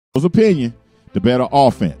opinion, the better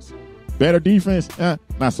offense. Better defense,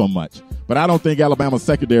 not so much. But I don't think Alabama's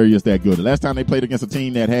secondary is that good. The last time they played against a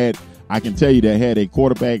team that had a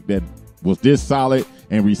quarterback that was this solid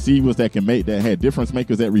and receivers that had difference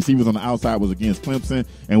makers at receivers on the outside was against Clemson,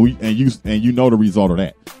 and you know the result of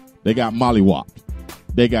that. They got mollywopped.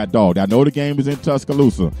 They got dogged. I know the game is in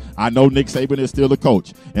Tuscaloosa. I know Nick Saban is still the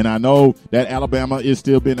coach, and I know that Alabama is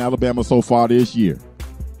still been Alabama so far this year.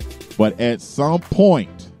 But at some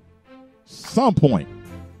point,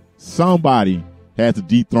 somebody has to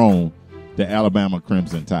dethrone the Alabama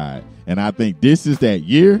Crimson Tide. And I think this is that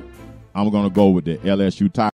year. I'm going to go with the LSU Tigers.